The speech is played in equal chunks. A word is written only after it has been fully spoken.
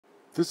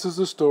This is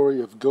the story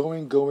of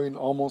Going,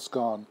 Almost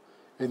Gone,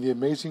 and the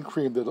amazing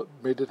cream that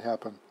made it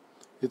happen.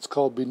 It's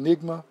called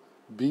Beenigma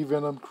Bee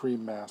Venom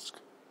Cream Mask.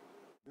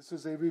 This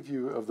is a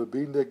review of the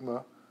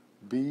Beenigma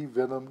Bee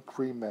Venom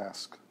Cream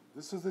Mask.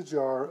 This is a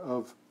jar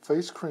of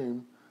face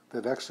cream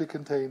that actually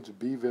contains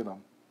bee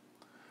venom.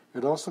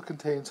 It also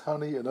contains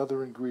honey and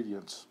other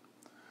ingredients.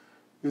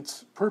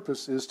 Its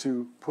purpose is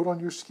to put on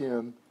your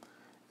skin,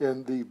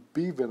 and the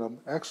bee venom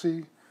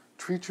actually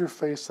treat your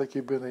face like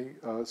you've been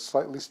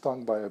slightly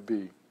stung by a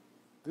bee.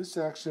 This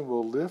action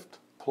will lift,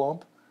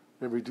 plump,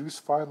 and reduce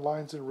fine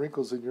lines and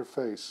wrinkles in your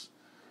face.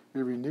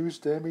 It renews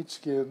damaged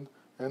skin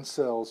and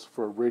cells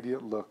for a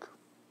radiant look.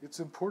 It's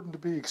important to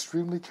be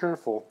extremely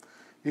careful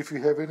if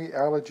you have any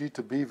allergy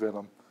to bee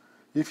venom.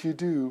 If you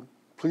do,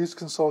 please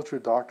consult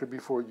your doctor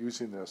before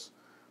using this.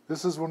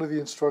 This is one of the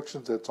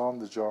instructions that's on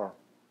the jar.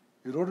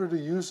 In order to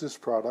use this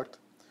product,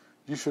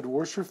 you should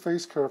wash your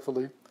face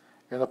carefully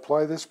and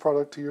apply this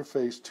product to your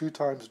face 2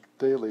 times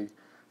daily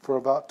for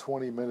about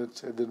 20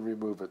 minutes and then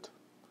remove it.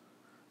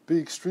 Be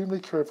extremely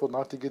careful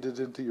not to get it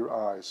into your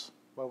eyes.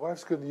 My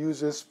wife's going to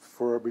use this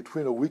for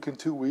between a week and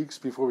 2 weeks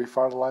before we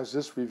finalize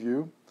this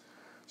review.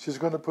 She's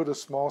going to put a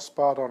small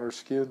spot on her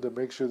skin to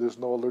make sure there's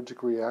no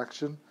allergic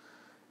reaction,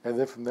 and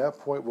then from that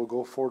point we'll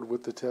go forward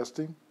with the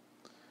testing,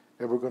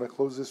 and we're going to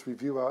close this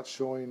review out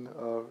showing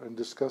and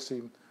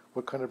discussing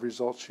what kind of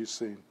results she's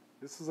seen.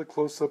 This is a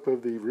close-up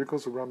of the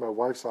wrinkles around my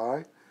wife's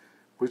eye,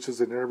 which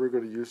is an area we're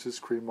going to use this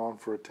cream on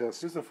for a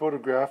test. Here's a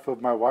photograph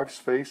of my wife's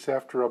face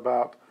after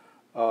about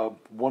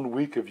 1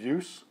 week of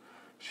use.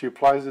 She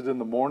applies it in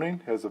the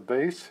morning as a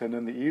base and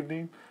in the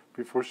evening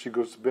before she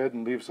goes to bed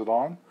and leaves it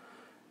on.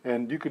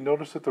 And you can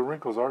notice that the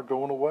wrinkles are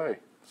going away.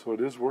 So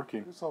it is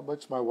working. Here's how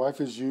much my wife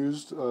has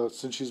used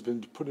since she's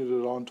been putting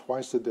it on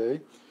twice a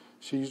day.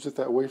 She used it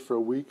that way for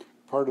a week.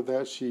 Part of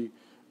that she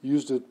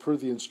used it per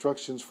the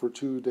instructions for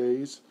 2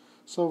 days.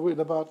 So in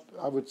about,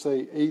 I would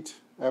say, 8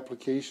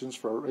 applications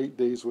for 8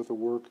 days worth of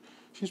work,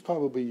 she's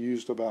probably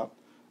used about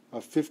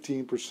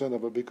 15%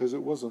 of it because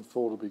it wasn't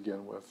full to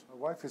begin with. My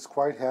wife is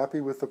quite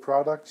happy with the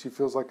product. She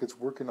feels like it's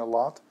working a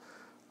lot.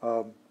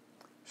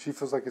 She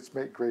feels like it's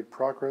made great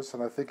progress,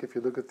 and I think if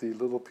you look at the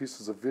little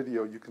pieces of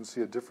video, you can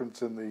see a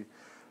difference in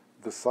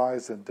the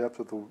size and depth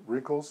of the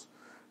wrinkles.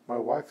 My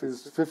wife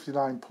is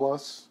 59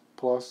 plus,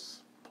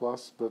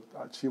 but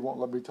she won't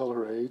let me tell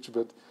her age,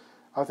 but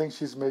I think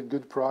she's made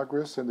good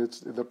progress, and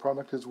the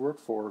product has worked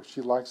for her.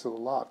 She likes it a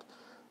lot.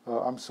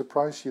 I'm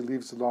surprised she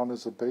leaves it on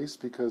as a base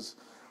because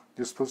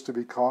you're supposed to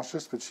be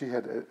cautious, but she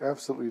had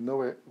absolutely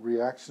no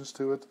reactions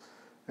to it,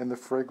 and the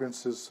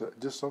fragrance is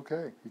just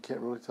okay. You can't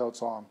really tell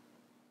it's on.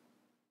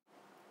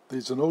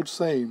 There's an old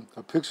saying,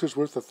 a picture's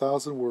worth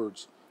 1,000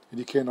 words, and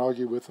you can't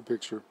argue with a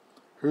picture.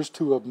 Here's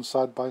 2 of them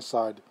side by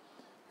side,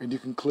 and you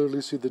can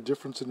clearly see the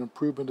difference and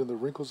improvement in the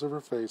wrinkles of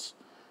her face.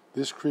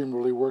 This cream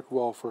really worked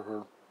well for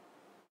her.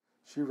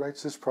 She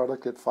rates this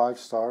product at 5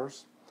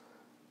 stars.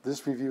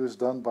 This review is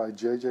done by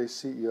JJ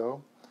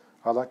CEO.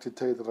 I'd like to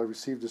tell you that I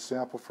received a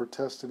sample for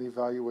test and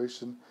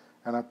evaluation,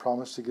 and I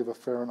promise to give a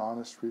fair and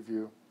honest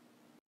review.